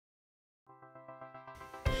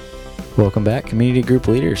Welcome back, community group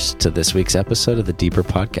leaders, to this week's episode of the Deeper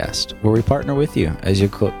Podcast, where we partner with you as you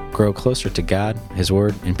grow closer to God, His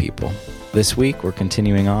Word, and people. This week, we're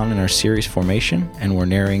continuing on in our series Formation, and we're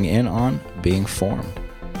narrowing in on being formed.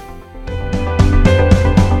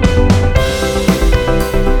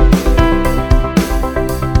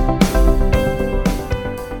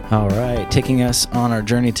 All right, taking us on our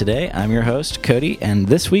journey today, I'm your host, Cody, and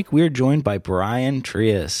this week we're joined by Brian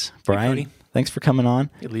Trias. Brian, hey, thanks for coming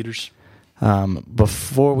on. Hey, leaders.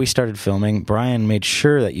 Before we started filming, Brian made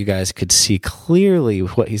sure that you guys could see clearly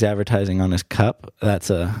what he's advertising on his cup. That's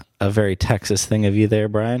a very Texas thing of you there,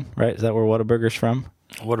 Brian, right? Is that where Whataburger's from?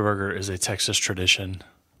 Whataburger is a Texas tradition.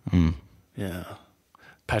 Yeah.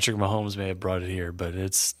 Patrick Mahomes may have brought it here, but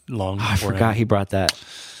it's long before I forgot him. he brought that.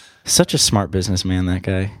 Such a smart businessman, that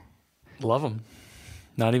guy. Love him.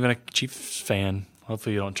 Not even a Chiefs fan.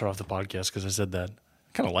 Hopefully you don't turn off the podcast because I said that.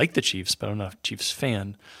 I kind of like the Chiefs, but I'm not a Chiefs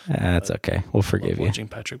fan. That's okay. We'll forgive you. Watching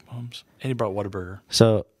Patrick Mahomes. And he brought Whataburger.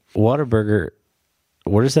 So, Whataburger,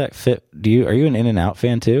 where does that fit? Are you an In-N-Out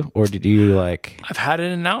fan too? Or did you like... I've had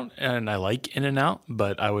In-N-Out, and I like In-N-Out,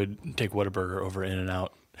 but I would take Whataburger over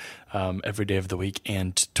In-N-Out every day of the week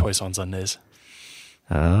and twice on Sundays.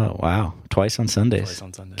 Oh, wow. Twice on Sundays. Twice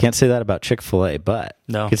on Sundays. Can't say that about Chick-fil-A, but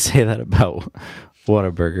No. you could say that about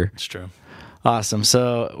Whataburger. It's true. Awesome.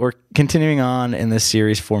 So we're continuing on in this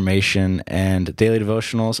series, Formation, and daily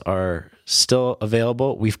devotionals are still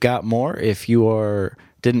available. We've got more if you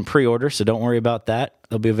didn't pre-order, so don't worry about that.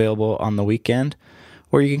 They'll be available on the weekend,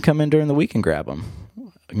 or you can come in during the week and grab them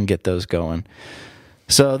and get those going.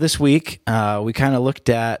 So this week, we kind of looked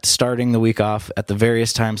at starting the week off at the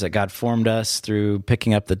various times that God formed us through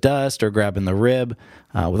picking up the dust or grabbing the rib.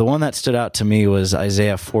 The one that stood out to me was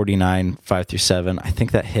Isaiah 49, 5-7. I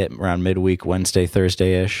think that hit around midweek, Wednesday,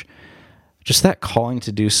 Thursday-ish. Just that calling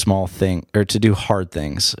to do to do hard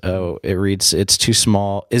things. Oh, it reads, "It's too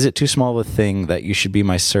small. Is it too small of a thing that you should be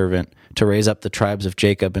my servant, to raise up the tribes of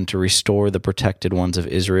Jacob and to restore the protected ones of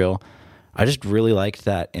Israel?" I just really liked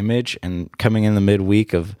that image, and coming in the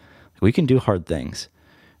midweek of, we can do hard things.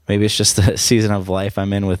 Maybe it's just the season of life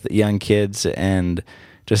I'm in with young kids and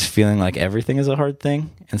just feeling like everything is a hard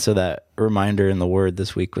thing. And so that reminder in the Word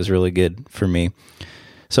this week was really good for me.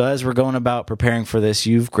 So as we're going about preparing for this,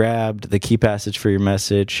 you've grabbed the key passage for your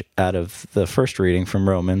message out of the first reading from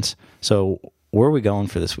Romans. So where are we going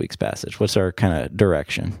for this week's passage? What's our kind of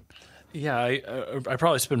direction? Yeah, I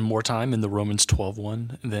probably spend more time in the Romans 12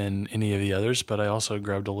 one than any of the others, but I also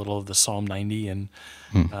grabbed a little of the Psalm 90 and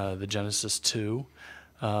the Genesis 2.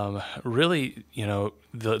 Really,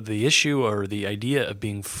 the issue or the idea of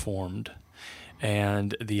being formed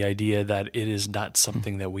and the idea that it is not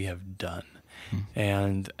something that we have done.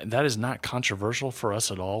 And that is not controversial for us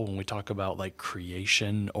at all when we talk about like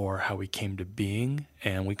creation or how we came to being.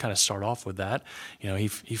 And we kind of start off with that. He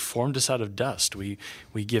formed us out of dust. We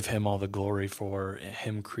give him all the glory for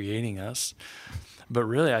him creating us. But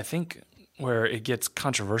really, I think where it gets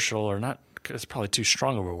controversial, or not, it's probably too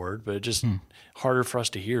strong of a word, but just harder for us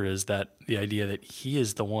to hear, is that the idea that he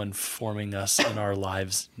is the one forming us in our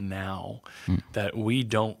lives now, that we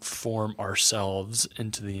don't form ourselves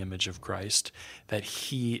into the image of Christ, that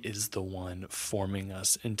he is the one forming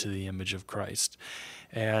us into the image of Christ.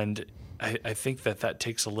 And I think that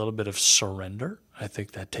takes a little bit of surrender. I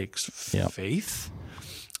think that takes faith.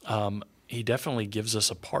 He definitely gives us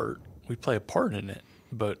a part. We play a part in it,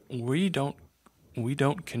 but we don't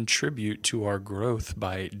contribute to our growth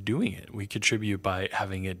by doing it. We contribute by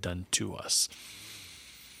having it done to us.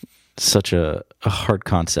 Such a hard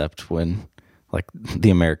concept when, like, the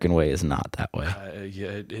American way is not that way.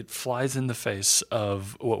 It flies in the face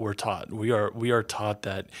of what we're taught. We are taught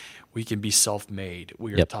that we can be self-made.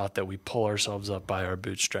 We are taught that we pull ourselves up by our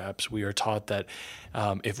bootstraps. We are taught that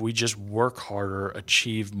if we just work harder,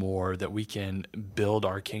 achieve more, that we can build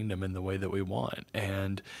our kingdom in the way that we want.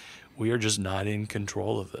 And we are just not in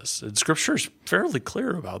control of this. And Scripture is fairly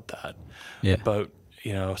clear about that. Yeah. But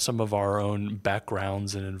some of our own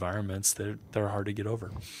backgrounds and environments, they're hard to get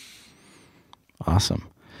over. Awesome.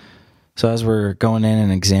 So as we're going in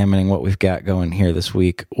and examining what we've got going here this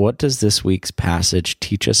week, what does this week's passage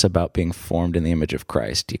teach us about being formed in the image of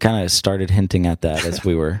Christ? You kind of started hinting at that as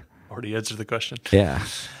we were... Already answered the question. Yeah.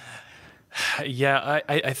 Yeah,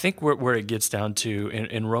 I think where it gets down to,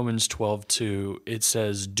 in Romans 12:2, it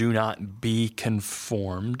says, "Do not be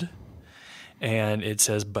conformed," and it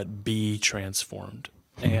says, "but be transformed."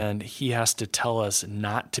 And he has to tell us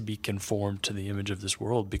not to be conformed to the image of this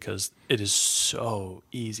world because it is so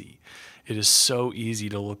easy. It is so easy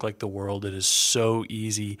to look like the world. It is so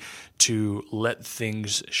easy to let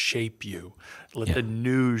things shape you. Let the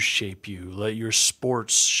news shape you. Let your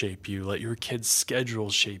sports shape you. Let your kids'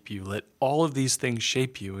 schedules shape you. Let all of these things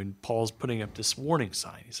shape you. And Paul's putting up this warning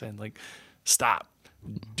sign. He's saying, like, stop.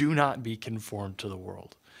 Do not be conformed to the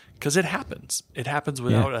world. Because it happens. It happens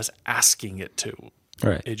without us asking it to.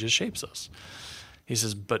 Right. It just shapes us. He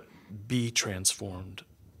says, but be transformed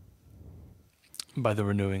by the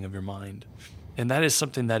renewing of your mind. And that is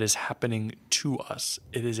something that is happening to us.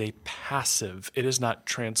 It is a passive. It is not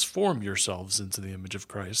transform yourselves into the image of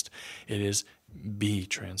Christ. It is be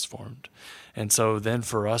transformed. And so then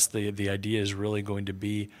for us, the idea is really going to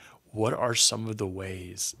be, what are some of the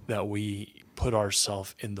ways that we put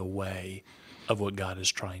ourselves in the way of what God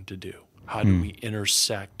is trying to do? How do we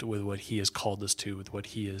intersect with what he has called us to, with what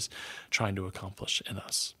he is trying to accomplish in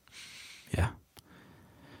us? Yeah.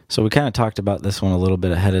 So we kind of talked about this one a little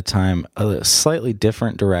bit ahead of time, a slightly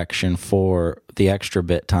different direction for the extra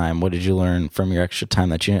bit time. What did you learn from your extra time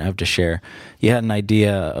that you didn't have to share? You had an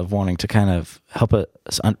idea of wanting to kind of help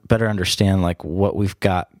us better understand like what we've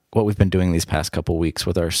been doing these past couple weeks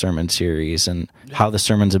with our sermon series and how the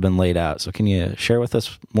sermons have been laid out. So can you share with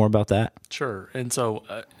us more about that? Sure. And so,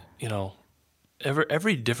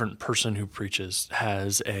 every different person who preaches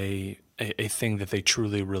has a thing that they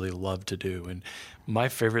truly, really love to do. And my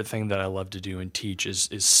favorite thing that I love to do and teach is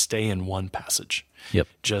stay in one passage. Yep.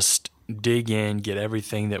 Just dig in, get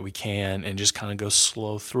everything that we can, and just kind of go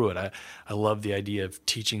slow through it. I love the idea of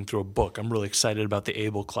teaching through a book. I'm really excited about the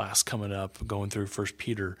Abel class coming up, going through 1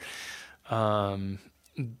 Peter.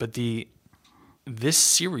 But this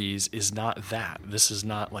series is not that. This is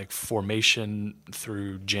not like formation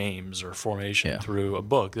through James or formation through a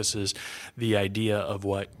book. This is the idea of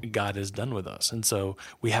what God has done with us. And so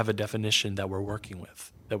we have a definition that we're working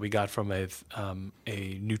with that we got from a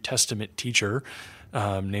New Testament teacher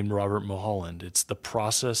named Robert Mulholland. It's the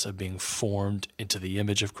process of being formed into the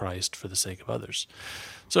image of Christ for the sake of others.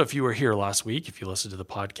 So if you were here last week, if you listened to the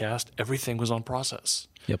podcast, everything was on process.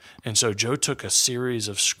 Yep. And so Joe took a series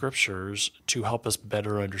of scriptures to help us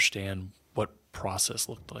better understand what process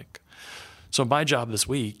looked like. So my job this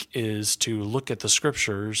week is to look at the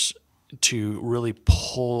scriptures to really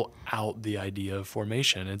pull out the idea of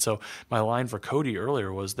formation. And so my line for Cody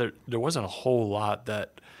earlier was that there wasn't a whole lot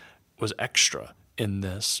that was extra in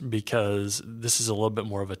this because this is a little bit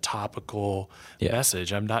more of a topical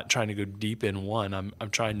message. I'm not trying to go deep in one. I'm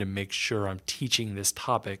trying to make sure I'm teaching this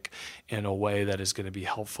topic in a way that is going to be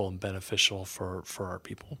helpful and beneficial for our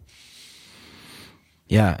people.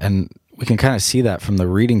 Yeah, and we can kind of see that from the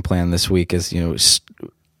reading plan this week is,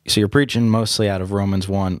 so you're preaching mostly out of Romans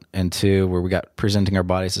 1 and 2, where we got presenting our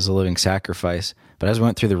bodies as a living sacrifice. But as we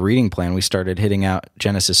went through the reading plan, we started hitting out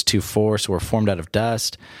Genesis 2:4, so we're formed out of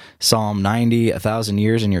dust, Psalm 90, 1,000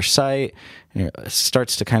 years in your sight. And it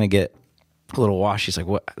starts to kind of get a little washy. It's like,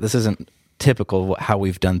 what? This isn't typical of how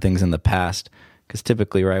we've done things in the past, because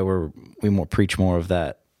typically, right, we preach more of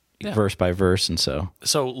that verse by verse, and so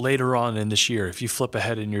later on in this year, if you flip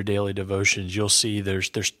ahead in your daily devotions, you'll see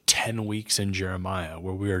there's 10 weeks in Jeremiah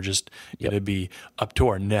where we are just going to be up to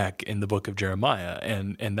our neck in the book of Jeremiah,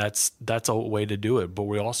 and that's a way to do it. But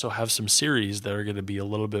we also have some series that are going to be a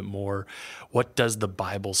little bit more, what does the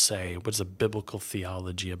Bible say? What's the biblical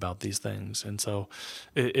theology about these things? And so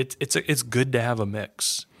it's good to have a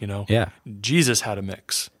mix. Jesus had a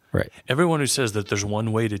mix. Right. Everyone who says that there's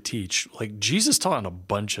one way to teach, like Jesus taught in a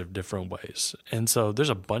bunch of different ways. And so there's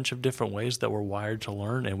a bunch of different ways that we're wired to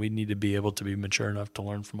learn, and we need to be able to be mature enough to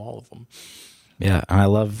learn from all of them. Yeah, and I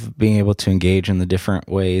love being able to engage in the different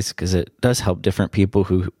ways because it does help different people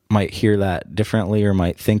who might hear that differently or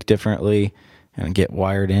might think differently and get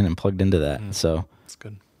wired in and plugged into that. So that's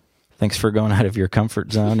good. Thanks for going out of your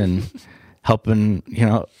comfort zone and helping,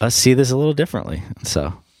 us see this a little differently.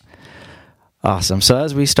 So awesome. So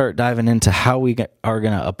as we start diving into how we are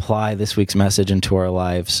going to apply this week's message into our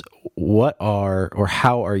lives,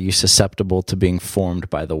 how are you susceptible to being formed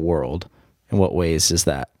by the world? In what ways is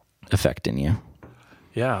that affecting you?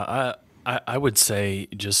 Yeah, I would say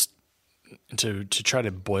just to try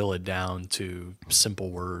to boil it down to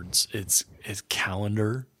simple words, it's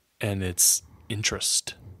calendar and it's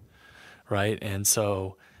interest, right? And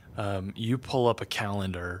so you pull up a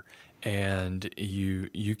calendar and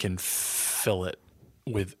you can fill it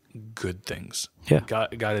with good things. Yeah. God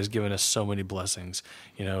has given us so many blessings.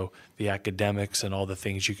 The academics and all the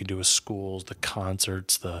things you can do with schools, the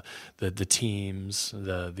concerts, the teams,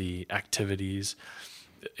 the activities.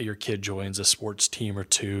 your kid joins a sports team or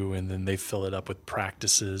two, and then they fill it up with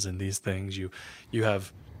practices and these things. You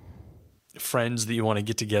have friends that you want to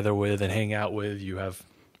get together with and hang out with. You have,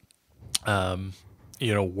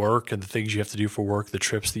 work and the things you have to do for work, the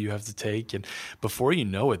trips that you have to take. And before you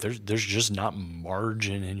know it, there's just not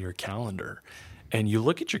margin in your calendar. And you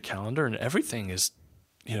look at your calendar and everything is,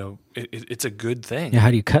 it's a good thing. Yeah,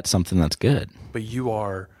 how do you cut something that's good? But you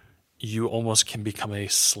almost can become a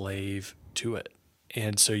slave to it.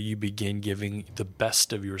 And so you begin giving the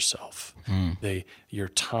best of yourself, your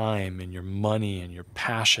time and your money and your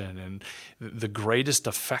passion, and the greatest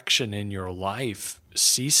affection in your life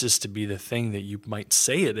ceases to be the thing that you might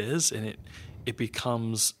say it is, and it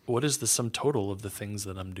becomes, what is the sum total of the things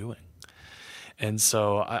that I'm doing? And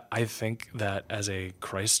so I think that as a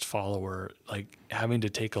Christ follower, like having to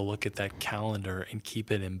take a look at that calendar and keep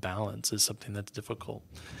it in balance is something that's difficult.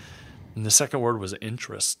 And the second word was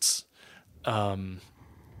interests.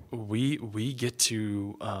 We get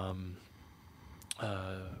to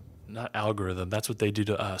not algorithm. That's what they do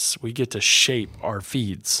to us. We get to shape our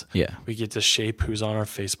feeds. Yeah. We get to shape who's on our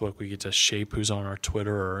Facebook. We get to shape who's on our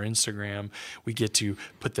Twitter or our Instagram. We get to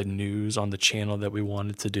put the news on the channel that we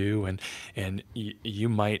wanted to do. And you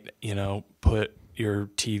might, put your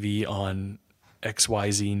TV on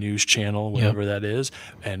XYZ news channel, whatever that is.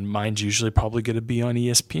 And mine's usually probably going to be on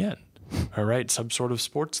ESPN. All right. Some sort of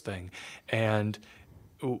sports thing. And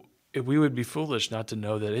we would be foolish not to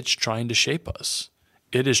know that it's trying to shape us.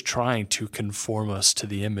 It is trying to conform us to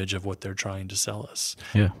the image of what they're trying to sell us.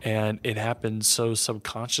 Yeah. And it happens so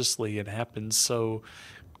subconsciously, it happens so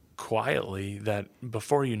quietly that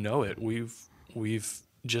before you know it, we've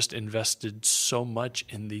just invested so much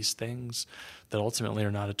in these things that ultimately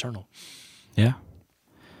are not eternal. Yeah.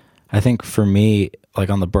 I think for me, like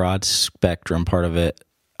on the broad spectrum part of it,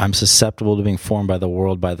 I'm susceptible to being formed by the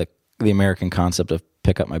world, by the American concept of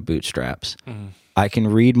pick up my bootstraps. Mm-hmm. I can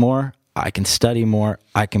read more. I can study more.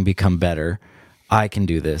 I can become better. I can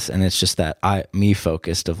do this. And it's just that me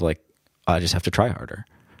focused of like, I just have to try harder.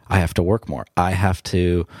 I have to work more. I have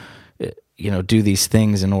to, do these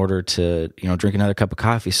things in order to, drink another cup of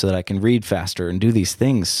coffee so that I can read faster and do these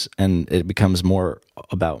things. And it becomes more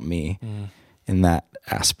about me in that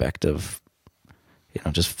aspect of,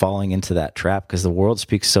 just falling into that trap, because the world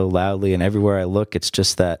speaks so loudly, and everywhere I look, it's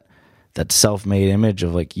just that self-made image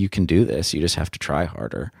of like, you can do this. You just have to try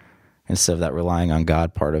harder, instead of that relying on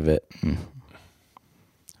God part of it.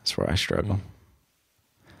 That's where I struggle.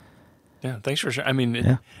 Yeah, thanks for sharing. I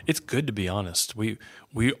mean, it's good to be honest. We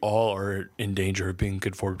all are in danger of being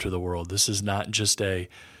conformed to the world. This is not just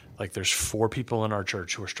there's 4 people in our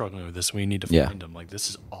church who are struggling with this, and we need to find them. Like, this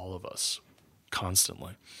is all of us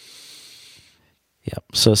constantly. Yeah.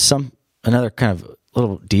 So another kind of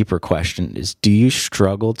little deeper question is, do you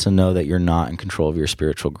struggle to know that you're not in control of your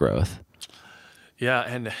spiritual growth? Yeah,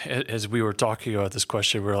 and as we were talking about this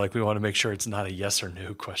question, we were like, we want to make sure it's not a yes or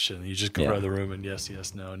no question. You just go around the room and yes,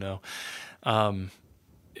 no.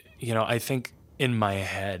 I think in my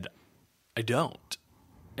head, I don't.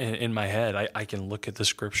 In my head, I can look at the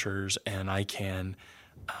scriptures and I can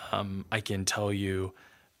tell you,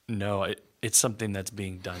 no, it's something that's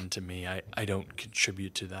being done to me. I don't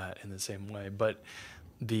contribute to that in the same way. But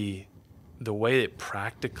the way it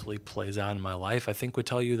practically plays out in my life, I think would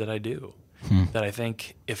tell you that I do. That I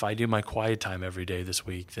think if I do my quiet time every day this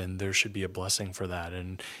week, then there should be a blessing for that.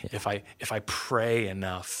 And if I pray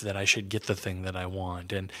enough, that I should get the thing that I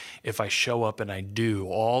want. And if I show up and I do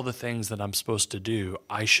all the things that I'm supposed to do,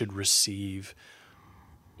 I should receive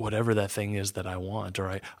whatever that thing is that I want,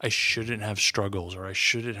 or I shouldn't have struggles, or I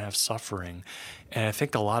shouldn't have suffering. And I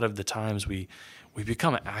think a lot of the times we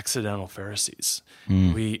become accidental Pharisees.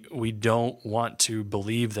 We don't want to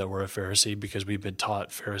believe that we're a Pharisee because we've been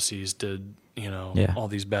taught Pharisees did, all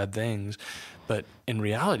these bad things. But in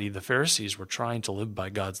reality, the Pharisees were trying to live by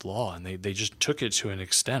God's law, and they just took it to an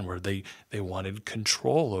extent where they wanted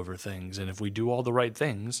control over things. And if we do all the right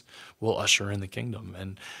things, we'll usher in the kingdom.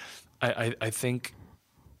 And I think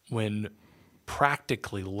when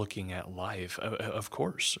practically looking at life, of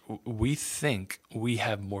course, we think we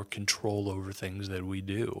have more control over things than we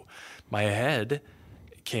do. My head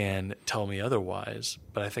can tell me otherwise,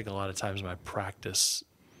 but I think a lot of times my practice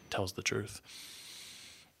tells the truth.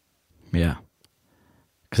 Yeah.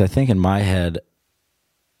 Because I think in my head,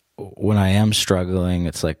 when I am struggling,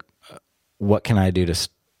 it's like, what can I do to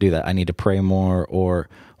do that? I need to pray more, or,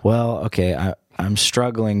 well, okay, I'm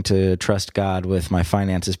struggling to trust God with my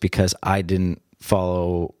finances because I didn't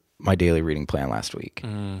follow my daily reading plan last week.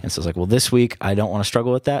 And so it's like, well, this week I don't want to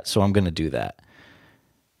struggle with that, so I'm going to do that.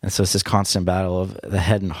 And so it's this constant battle of the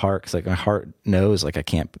head and heart. Cause like my heart knows like I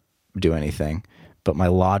can't do anything, but my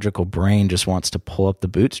logical brain just wants to pull up the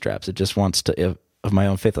bootstraps. It just wants to, of my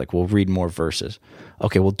own faith, like we'll read more verses.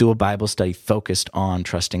 Okay, we'll do a Bible study focused on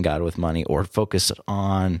trusting God with money or focused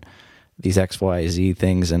on these X, Y, Z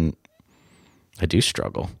things. And I do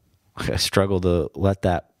struggle. I struggle to let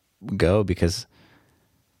that go because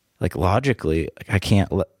like logically, I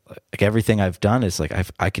can't let, like everything I've done is like,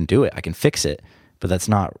 I can do it. I can fix it, but that's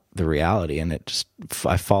not the reality. And it just,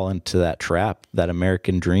 I fall into that trap, that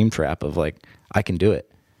American dream trap of like, I can do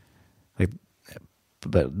it. Like,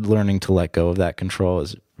 but learning to let go of that control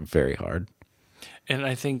is very hard. And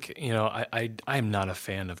I think, I'm not a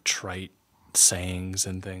fan of trite sayings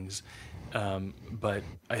and things. But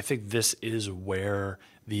I think this is where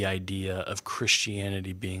the idea of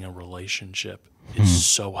Christianity being a relationship is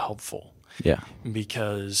so helpful. Yeah.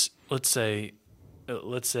 Because let's say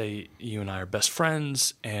you and I are best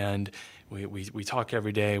friends and we talk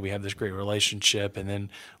every day, we have this great relationship, and then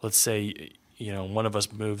let's say one of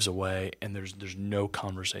us moves away and there's no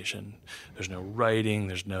conversation. There's no writing,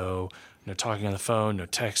 there's no talking on the phone, no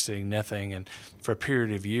texting, nothing. And for a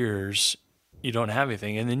period of years, you don't have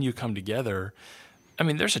anything. And then you come together. I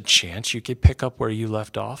mean, there's a chance you could pick up where you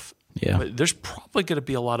left off. Yeah. But there's probably going to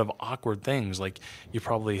be a lot of awkward things. Like you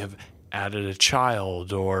probably have added a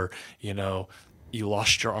child or, you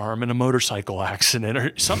lost your arm in a motorcycle accident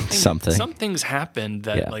or something. Something's happened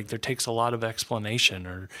that like there takes a lot of explanation,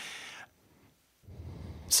 or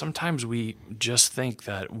sometimes we just think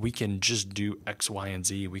that we can just do X, Y, and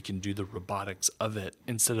Z. We can do the robotics of it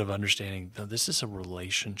instead of understanding, no, this is a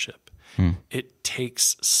relationship. It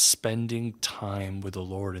takes spending time with the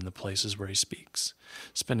Lord in the places where he speaks,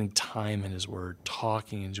 spending time in his word,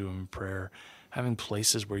 talking to him in prayer, having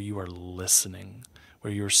places where you are listening,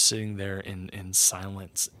 where you're sitting there in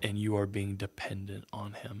silence and you are being dependent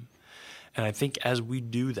on him. And I think as we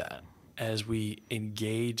do that, as we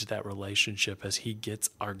engage that relationship, as he gets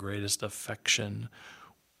our greatest affection,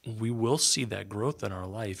 we will see that growth in our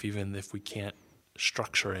life, even if we can't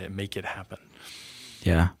structure it and make it happen.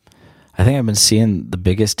 Yeah. I think I've been seeing the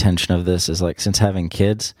biggest tension of this is like, since having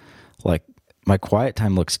kids, like my quiet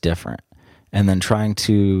time looks different. And then trying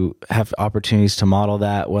to have opportunities to model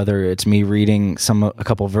that, whether it's me reading a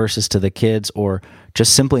couple verses to the kids or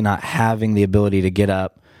just simply not having the ability to get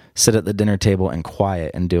up, sit at the dinner table and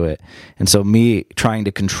quiet and do it. And so me trying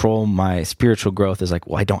to control my spiritual growth is like,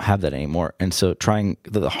 well, I don't have that anymore. And so trying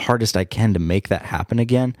the hardest I can to make that happen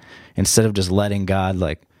again, instead of just letting God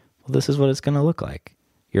like, well, this is what it's going to look like.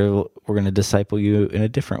 We're going to disciple you in a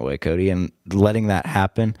different way, Cody. And letting that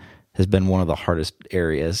happen has been one of the hardest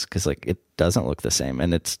areas because like it doesn't look the same.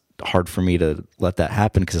 And it's hard for me to let that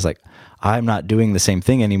happen because it's like, I'm not doing the same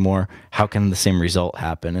thing anymore. How can the same result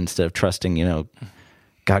happen? Instead of trusting,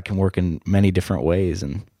 God can work in many different ways.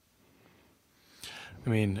 And I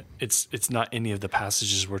mean, it's not any of the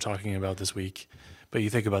passages we're talking about this week, but you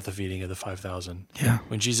think about the feeding of the 5,000. Yeah.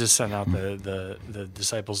 When Jesus sent out the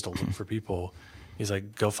disciples to look for people, he's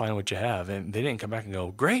like, go find what you have. And they didn't come back and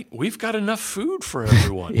go, great, we've got enough food for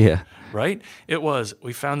everyone. Yeah. Right? It was,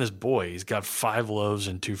 we found this boy. He's got 5 loaves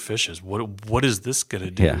and 2 fishes. What is this going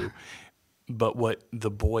to do? Yeah. But what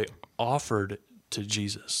the boy offered to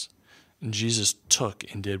Jesus, and Jesus took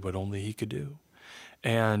and did what only he could do.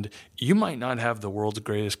 And you might not have the world's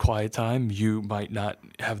greatest quiet time. You might not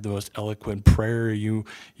have the most eloquent prayer. You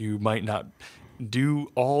might not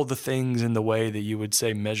do all the things in the way that you would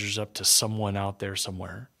say measures up to someone out there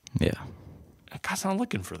somewhere. Yeah. God's not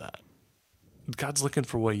looking for that. God's looking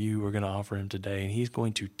for what you are going to offer him today, and he's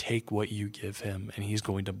going to take what you give him, and he's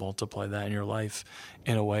going to multiply that in your life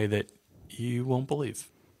in a way that you won't believe.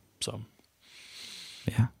 So,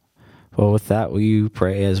 yeah. Well, with that, will you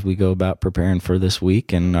pray as we go about preparing for this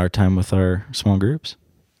week and our time with our small groups?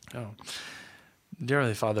 Oh, dear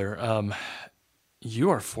Heavenly Father, you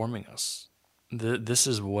are forming us. This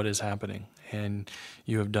is what is happening, and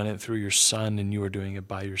you have done it through your Son, and you are doing it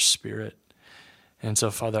by your Spirit. And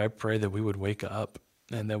so, Father, I pray that we would wake up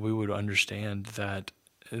and that we would understand that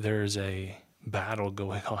there is a battle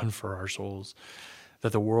going on for our souls,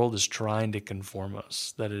 that the world is trying to conform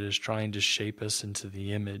us, that it is trying to shape us into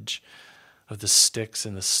the image of the sticks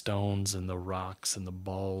and the stones and the rocks and the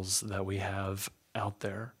balls that we have out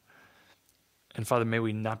there. And Father, may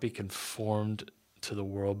we not be conformed to the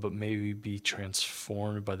world, but may we be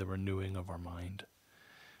transformed by the renewing of our mind.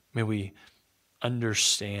 May we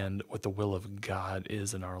understand what the will of God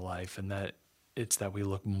is in our life, and that it's that we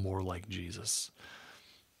look more like Jesus.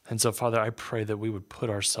 And so, Father, I pray that we would put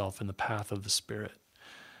ourselves in the path of the Spirit,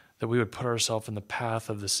 that we would put ourselves in the path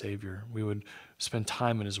of the Savior. We would spend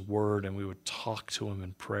time in his word, and we would talk to him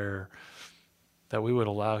in prayer. that we would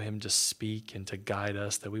allow him to speak and to guide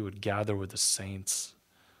us, that we would gather with the saints,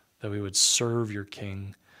 that we would serve your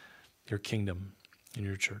King, your kingdom, in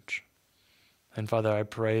your church. And Father, I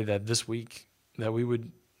pray that this week that we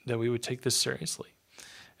would take this seriously,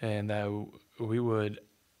 and that we would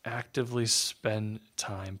actively spend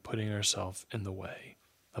time putting ourselves in the way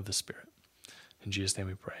of the Spirit. In Jesus' name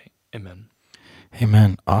we pray. Amen.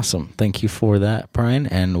 Amen. Awesome. Thank you for that, Brian.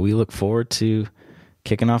 And we look forward to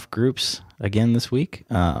kicking off groups again this week.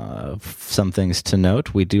 Some things to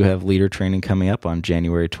note. We do have leader training coming up on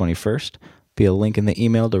January 21st. Be a link in the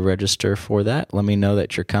email to register for that. Let me know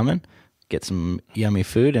that you're coming. Get some yummy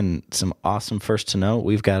food and some awesome First to Know.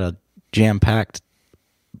 We've got a jam-packed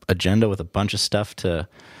agenda with a bunch of stuff to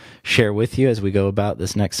share with you as we go about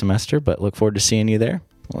this next semester, but look forward to seeing you there.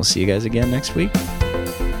 We'll see you guys again next week.